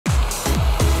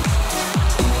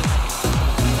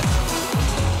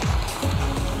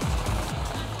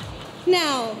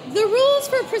The rules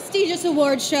for prestigious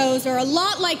award shows are a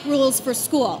lot like rules for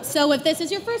school. So if this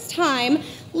is your first time,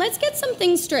 let's get some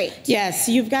things straight. Yes,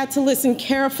 you've got to listen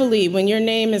carefully when your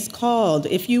name is called.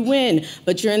 If you win,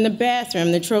 but you're in the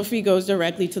bathroom, the trophy goes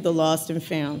directly to the lost and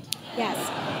found. Yes.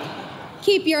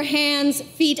 Keep your hands,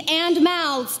 feet, and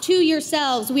mouths to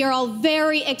yourselves. We are all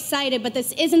very excited, but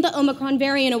this isn't the Omicron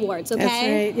variant awards, okay? That's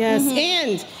right, yes.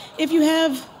 And if you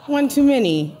have one too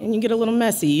many and you get a little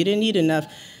messy, you didn't eat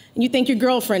enough, and you thank your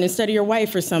girlfriend instead of your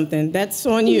wife or something, that's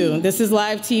on you. This is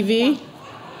live TV,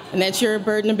 and that's your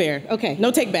burden to bear. Okay, no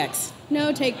takebacks.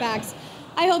 No takebacks.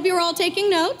 I hope you're all taking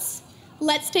notes.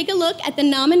 Let's take a look at the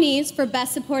nominees for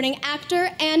Best Supporting Actor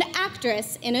and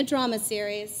Actress in a Drama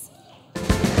Series.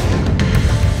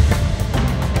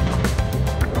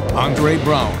 Andre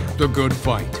Brower, The Good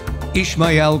Fight.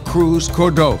 Ishmael Cruz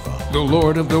Cordova, The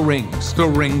Lord of the Rings, The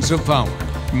Rings of Power.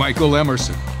 Michael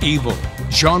Emerson, Evil.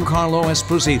 Giancarlo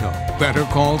Esposito, Better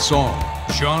Call Saul.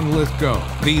 John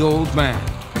Lithgow, The Old Man.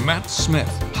 Matt Smith,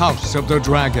 House of the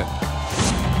Dragon.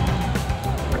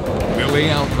 Billy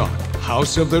Alcott,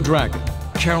 House of the Dragon.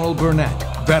 Carol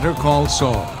Burnett, Better Call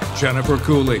Saul. Jennifer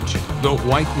Coolidge, The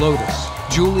White Lotus.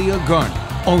 Julia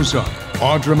Garner, Ozark.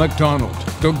 Audra McDonald,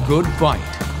 The Good Fight.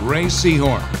 Ray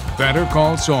Seahorn, Better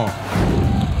Call Saul.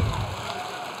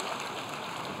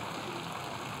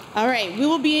 All right, we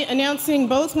will be announcing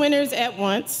both winners at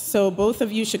once, so both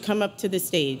of you should come up to the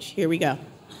stage. Here we go.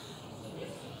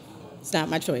 It's not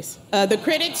my choice. The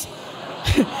critics,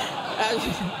 I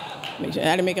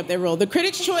had to make up their role. The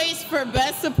critics' choice for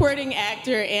Best Supporting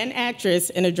Actor and Actress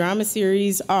in a Drama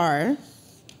Series are...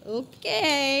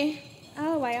 Okay.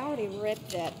 Oh, I already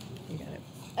ripped it. You got it.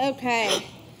 Okay.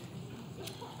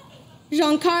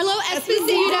 Giancarlo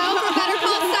Esposito for Better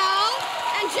Call Saul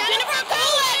and Jennifer Coolidge